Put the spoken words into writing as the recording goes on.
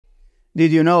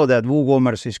Did you know that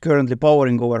WooCommerce is currently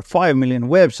powering over 5 million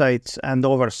websites and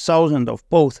over 1,000 of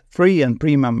both free and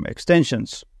premium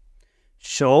extensions?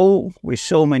 So, with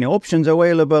so many options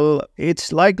available,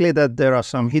 it's likely that there are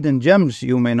some hidden gems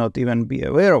you may not even be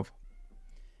aware of.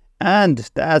 And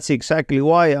that's exactly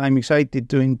why I'm excited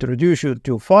to introduce you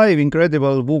to 5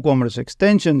 incredible WooCommerce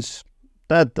extensions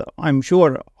that I'm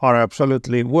sure are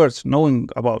absolutely worth knowing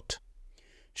about.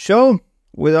 So,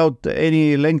 without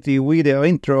any lengthy video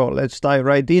intro, let's dive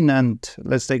right in and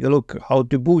let's take a look how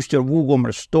to boost your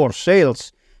WooCommerce store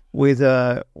sales with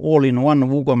an all-in-one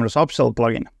WooCommerce Upsell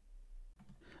plugin.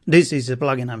 This is the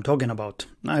plugin I'm talking about.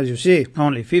 As you see,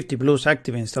 only 50 plus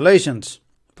active installations.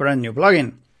 Brand new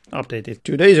plugin, updated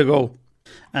 2 days ago.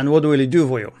 And what will it do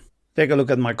for you? Take a look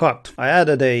at my cart. I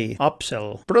added a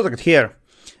Upsell product here.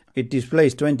 It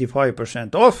displays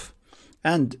 25% off,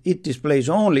 and it displays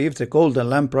only if the golden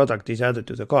lamp product is added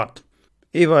to the cart.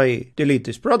 If I delete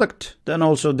this product, then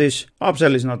also this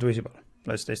Upsell is not visible.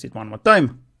 Let's test it one more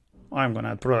time. I'm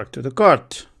gonna add product to the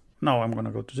cart. Now I'm gonna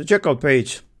go to the checkout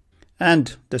page.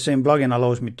 And the same plugin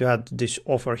allows me to add this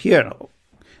offer here.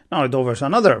 Now it offers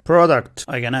another product.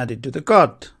 I can add it to the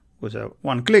cart with a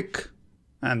one click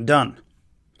and done.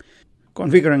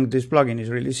 Configuring this plugin is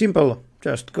really simple.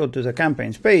 Just go to the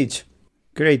campaigns page,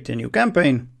 create a new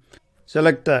campaign,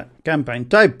 select the campaign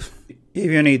type.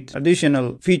 If you need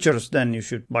additional features, then you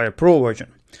should buy a pro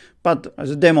version. But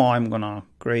as a demo, I'm gonna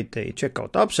create a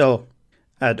checkout upsell,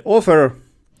 add offer,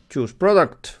 choose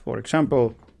product, for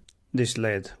example, this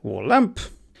LED wall lamp.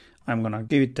 I'm gonna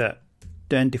give it a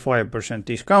 25%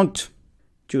 discount,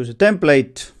 choose a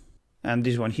template, and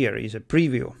this one here is a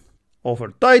preview.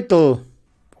 Offer title,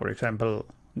 for example,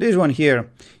 this one here.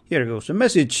 Here goes a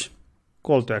message,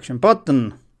 call to action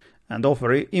button, and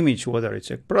offer image, whether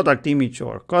it's a product image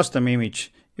or custom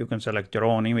image. You can select your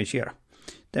own image here.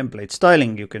 Template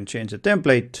styling, you can change the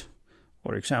template,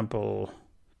 for example,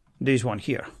 this one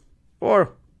here,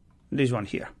 or this one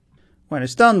here. When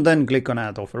it's done, then click on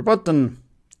add offer button,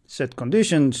 set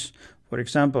conditions. For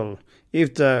example,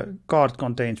 if the cart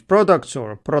contains products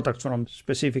or products from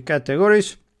specific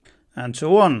categories, and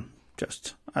so on,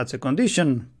 just add the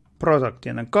condition. Product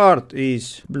in a cart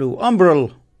is blue umbrella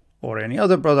or any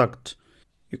other product.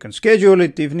 You can schedule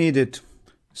it if needed.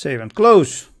 Save and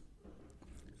close.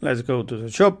 Let's go to the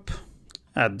shop,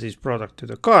 add this product to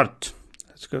the cart.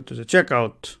 Let's go to the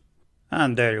checkout,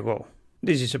 and there you go.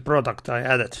 This is a product I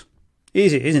added.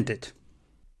 Easy, isn't it?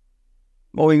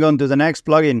 Moving on to the next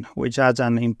plugin, which adds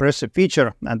an impressive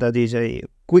feature, and that is a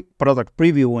quick product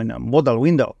preview in a modal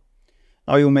window.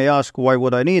 Now you may ask, why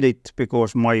would I need it?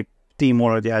 Because my team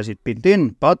already has it built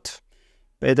in, but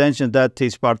pay attention that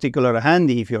it's particularly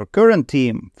handy if your current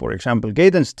team, for example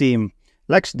Kadence team,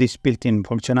 lacks this built-in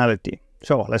functionality.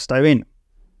 So let's dive in.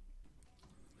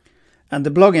 And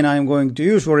the plugin I'm going to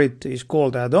use for it is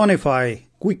called Addonify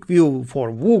Quick View for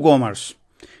WooCommerce.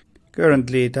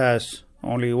 Currently it has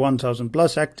only 1000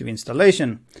 plus active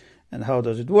installation. And how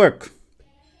does it work?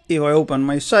 If I open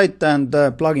my site and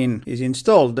the plugin is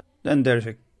installed, then there's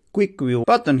a quick view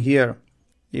button here.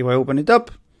 If I open it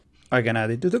up, I can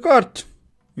add it to the cart,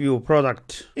 view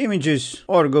product images,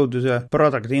 or go to the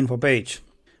product info page.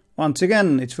 Once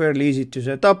again, it's fairly easy to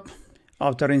set up.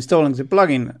 After installing the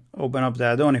plugin, open up the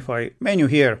Addonify menu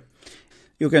here.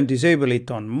 You can disable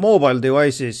it on mobile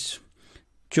devices.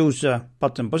 Choose the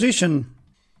button position,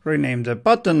 rename the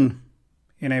button,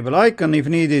 enable icon if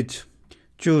needed,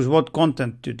 choose what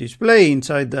content to display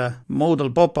inside the modal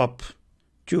pop-up,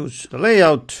 choose the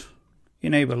layout,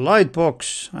 enable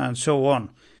lightbox, and so on.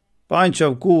 Bunch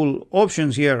of cool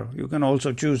options here. You can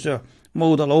also choose a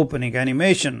modal opening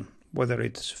animation, whether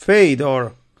it's fade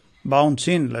or bounce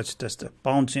in. Let's test the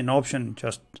bounce in option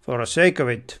just for the sake of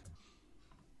it.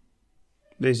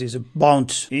 This is a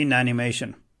bounce in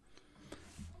animation.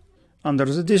 Under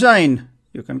the design,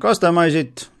 you can customize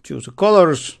it, choose the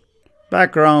colors,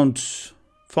 backgrounds,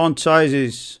 font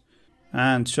sizes,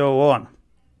 and so on.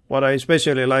 What I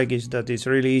especially like is that it's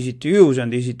really easy to use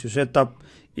and easy to set up,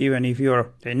 even if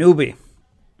you're a newbie.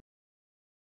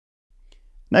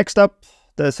 Next up,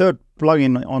 the third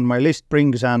plugin on my list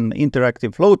brings an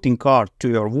interactive floating cart to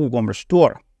your WooCommerce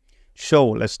store. So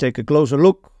let's take a closer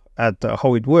look at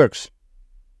how it works.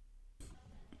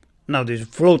 Now this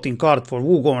floating cart for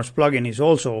WooCommerce plugin is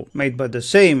also made by the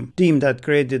same team that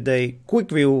created a quick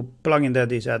view plugin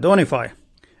that is Addonify.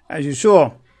 As you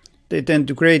saw, they tend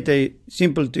to create a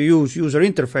simple to use user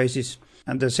interfaces,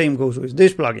 and the same goes with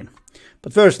this plugin.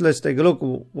 But first let's take a look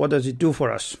what does it do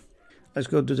for us. Let's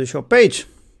go to the shop page.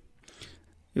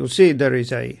 You'll see there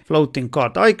is a floating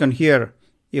cart icon here.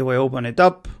 If I open it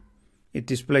up, it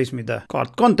displays me the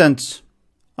cart contents.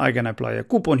 I can apply a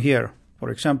coupon here. For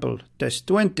example, test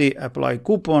 20, apply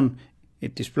coupon.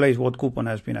 It displays what coupon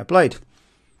has been applied.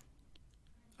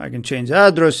 I can change the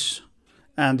address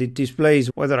and it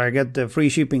displays whether I get the free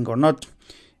shipping or not.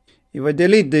 If I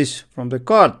delete this from the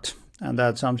cart and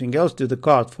add something else to the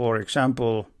cart, for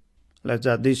example, let's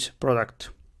add this product,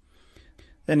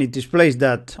 then it displays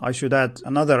that I should add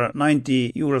another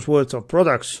 90 euros worth of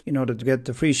products in order to get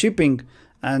the free shipping,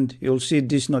 and you'll see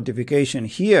this notification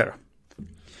here.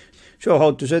 So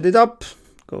how to set it up: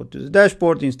 go to the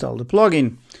dashboard, install the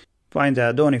plugin, find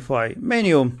the Addonify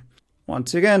menu.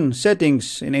 Once again,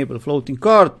 settings, enable floating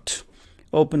cart,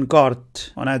 open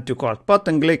cart on add to cart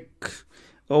button click,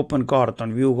 open cart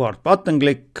on view cart button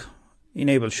click,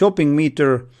 enable shopping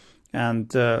meter,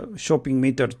 and shopping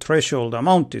meter threshold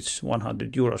amount is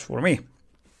 100 euros for me.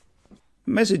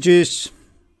 Messages,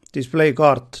 display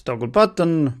cart toggle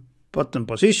button, button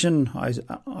position,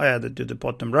 I added to the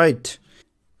bottom right.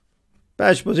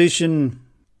 Badge position,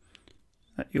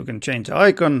 you can change the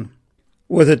icon,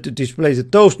 whether to display the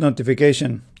toast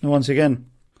notification. Once again,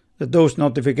 the toast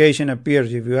notification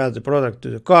appears if you add the product to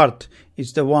the cart.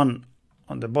 It's the one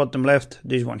on the bottom left,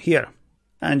 this one here.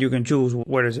 And you can choose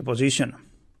where is the position.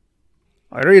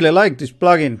 I really like this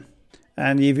plugin,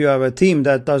 and if you have a theme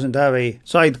that doesn't have a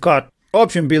side cart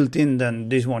option built in, then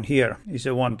this one here is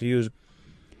the one to use.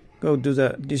 Go to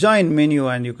the design menu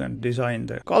and you can design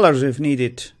the colors if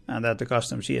needed and add the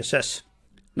custom CSS.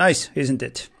 Nice, isn't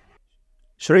it?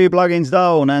 3 plugins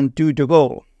down and 2 to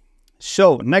go.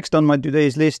 So next on my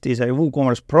today's list is a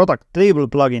WooCommerce product table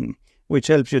plugin, which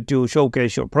helps you to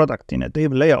showcase your product in a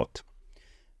table layout.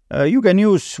 You can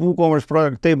use WooCommerce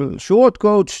product table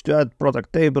shortcodes to add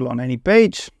product table on any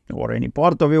page or any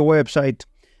part of your website,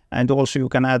 and also you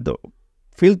can add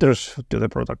filters to the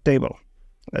product table.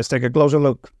 Let's take a closer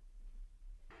look.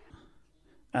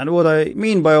 And what I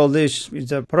mean by all this is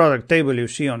the product table you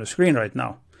see on the screen right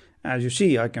now. As you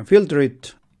see, I can filter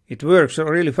it. It works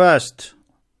really fast.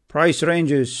 Price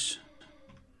ranges,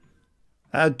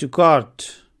 add to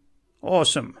cart,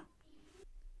 awesome.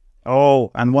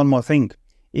 Oh, and one more thing.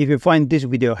 If you find this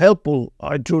video helpful,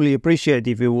 I'd truly appreciate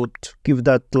if you would give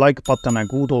that like button a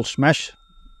good old smash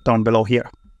down below here.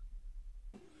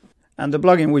 And the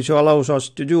plugin which allows us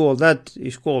to do all that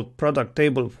is called Product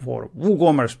Table for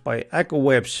WooCommerce by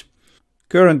AcoWebs.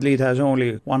 Currently it has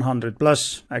only 100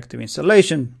 plus active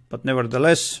installation, but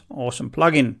nevertheless, awesome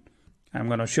plugin. I'm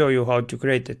going to show you how to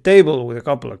create a table with a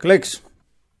couple of clicks.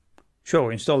 So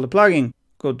install the plugin,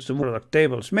 go to the Product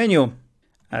Tables menu,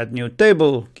 add new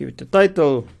table, give it a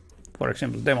title, for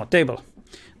example, demo table.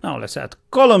 Now let's add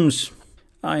columns.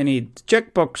 I need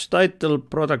checkbox, title,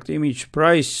 product image,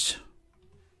 price,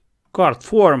 cart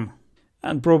form,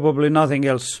 and probably nothing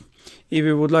else. If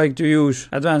you would like to use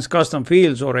advanced custom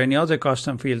fields or any other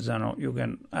custom fields, then you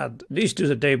can add this to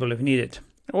the table if needed,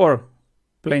 or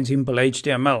plain simple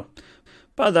HTML.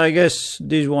 But I guess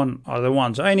these ones are the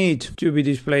ones I need to be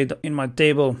displayed in my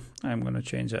table. I'm going to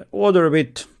change the order a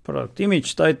bit. Product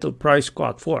image, title, price,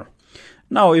 cart form.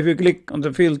 Now if you click on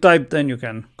the field type, then you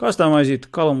can customize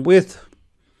it. Column width,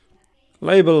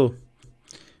 label.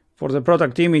 For the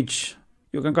product image,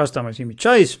 you can customize image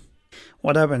size.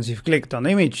 What happens if clicked on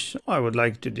image? I would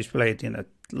like to display it in a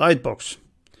lightbox.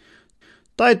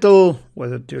 Title,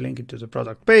 whether to link it to the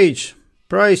product page,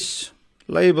 price,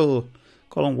 label,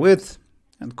 column width,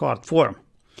 and cart form.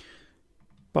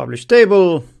 Publish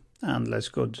table, and let's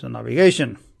go to the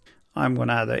navigation. I'm going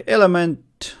to add an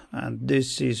element, and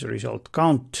this is result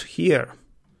count here.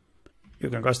 You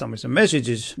can customize the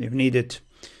messages if needed.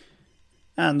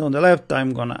 And on the left,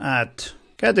 I'm going to add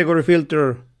category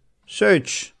filter,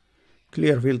 search,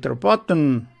 clear filter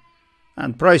button,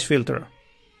 and price filter.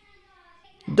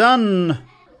 Done,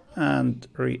 and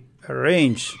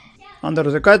rearrange. Under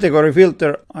the category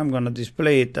filter, I'm going to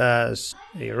display it as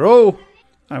a row.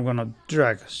 I'm going to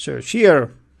drag search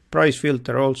here, price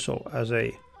filter also as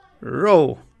a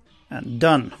row, and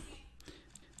done.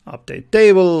 Update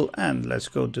table, and let's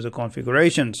go to the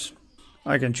configurations.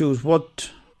 I can choose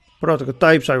what product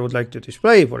types I would like to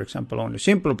display. For example, only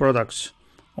simple products,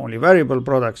 only variable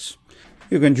products.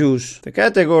 You can choose the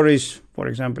categories. For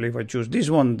example, if I choose this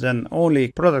one, then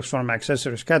only products from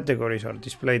accessories categories are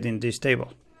displayed in this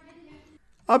table.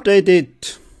 Update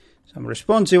it. Some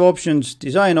responsive options,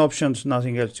 design options,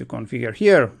 nothing else to configure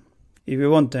here. If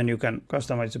you want, then you can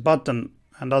customize the button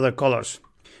and other colors.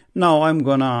 Now I'm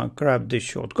gonna grab this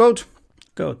shortcode,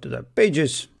 go to the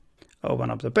pages,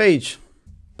 open up the page,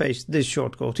 paste this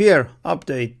shortcode here,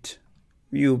 update,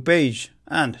 view page,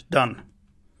 and done.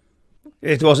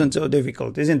 It wasn't so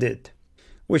difficult, isn't it?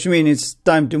 Which means it's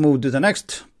time to move to the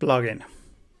next plugin.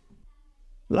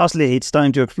 Lastly, it's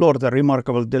time to explore the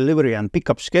remarkable delivery and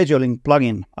pickup scheduling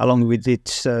plugin along with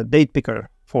its date picker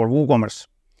for WooCommerce.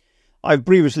 I've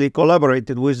previously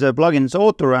collaborated with the plugin's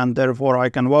author and therefore I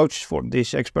can vouch for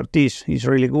this expertise. He's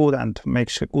really good and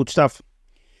makes good stuff.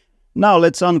 Now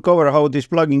let's uncover how this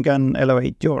plugin can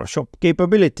elevate your shop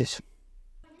capabilities.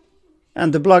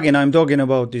 And the plugin I'm talking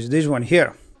about is this one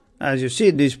here. As you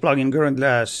see, this plugin currently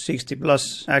has 60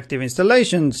 plus active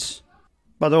installations,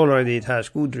 but already it has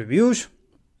good reviews.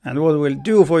 And what it will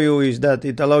do for you is that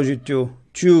it allows you to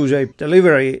choose a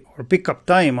delivery or pickup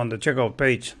time on the checkout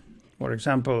page. For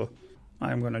example,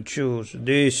 I'm going to choose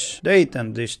this date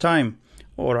and this time,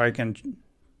 or I can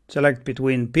select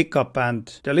between pickup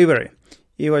and delivery.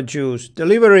 If I choose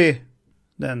delivery,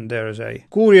 then there's a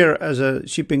courier as a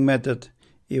shipping method.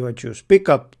 If I choose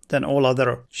pickup, then all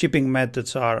other shipping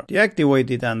methods are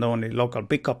deactivated and only local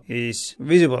pickup is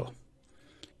visible.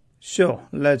 So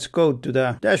let's go to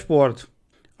the dashboard.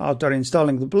 After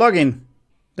installing the plugin,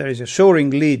 there is a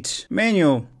showing leads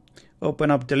menu.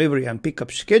 Open up delivery and pickup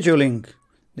scheduling.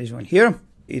 This one here.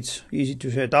 It's easy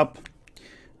to set up.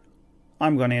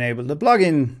 I'm going to enable the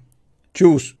plugin.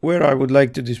 Choose where I would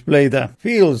like to display the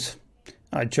fields.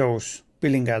 I chose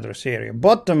billing address area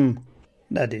bottom.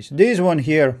 That is this one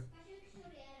here.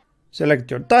 Select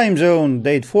your time zone,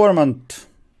 date format,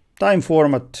 time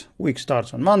format. Week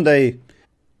starts on Monday.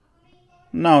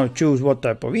 Now choose what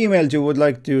type of emails you would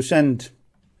like to send.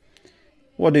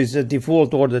 What is the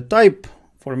default order type?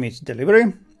 For me it's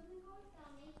delivery.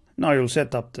 Now you'll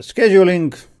set up the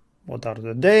scheduling. What are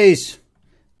the days?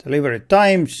 Delivery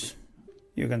times.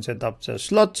 You can set up the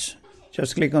slots.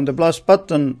 Just click on the plus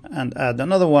button and add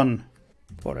another one.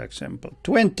 For example,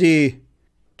 20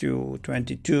 to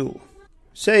 22.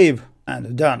 Save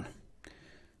and done.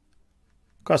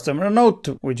 Customer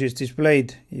note, which is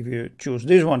displayed if you choose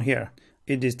this one here.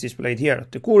 It is displayed here.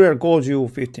 The courier calls you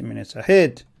 15 minutes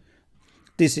ahead.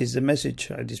 This is the message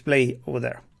I display over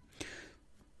there.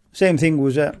 Same thing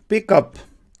with a pickup.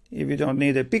 If you don't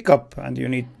need a pickup and you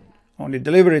need only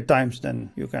delivery times,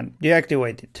 then you can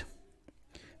deactivate it.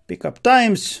 Pickup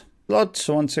times, slots,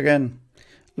 once again,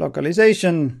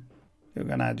 localization. You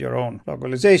can add your own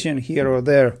localization here or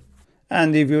there.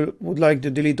 And if you would like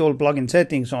to delete all plugin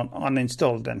settings on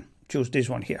uninstalled, then choose this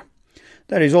one here.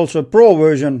 There is also a Pro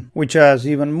version, which has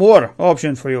even more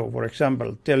options for you. For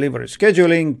example, delivery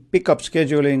scheduling, pickup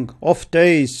scheduling, off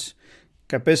days,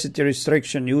 capacity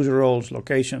restriction, user roles,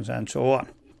 locations, and so on.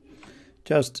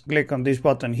 Just click on this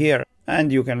button here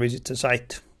and you can visit the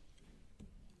site.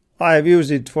 I have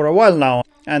used it for a while now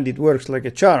and it works like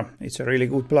a charm. It's a really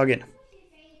good plugin.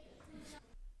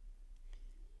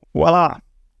 Voila!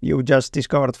 You just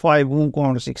discovered 5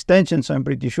 WooCommerce extensions I'm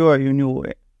pretty sure you knew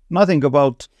nothing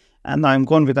about, and I'm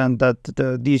confident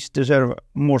that these deserve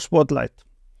more spotlight.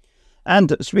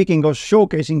 And speaking of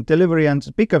showcasing delivery and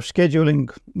pickup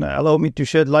scheduling, allow me to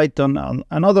shed light on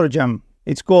another gem.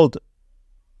 It's called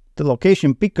the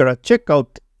location picker at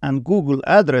checkout and Google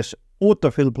address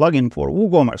autofill plugin for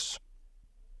WooCommerce.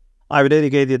 I've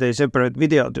dedicated a separate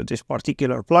video to this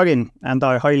particular plugin and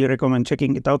I highly recommend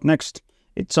checking it out next.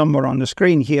 It's somewhere on the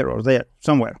screen here or there,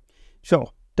 somewhere.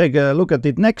 So take a look at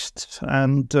it next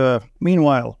and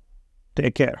meanwhile,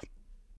 take care.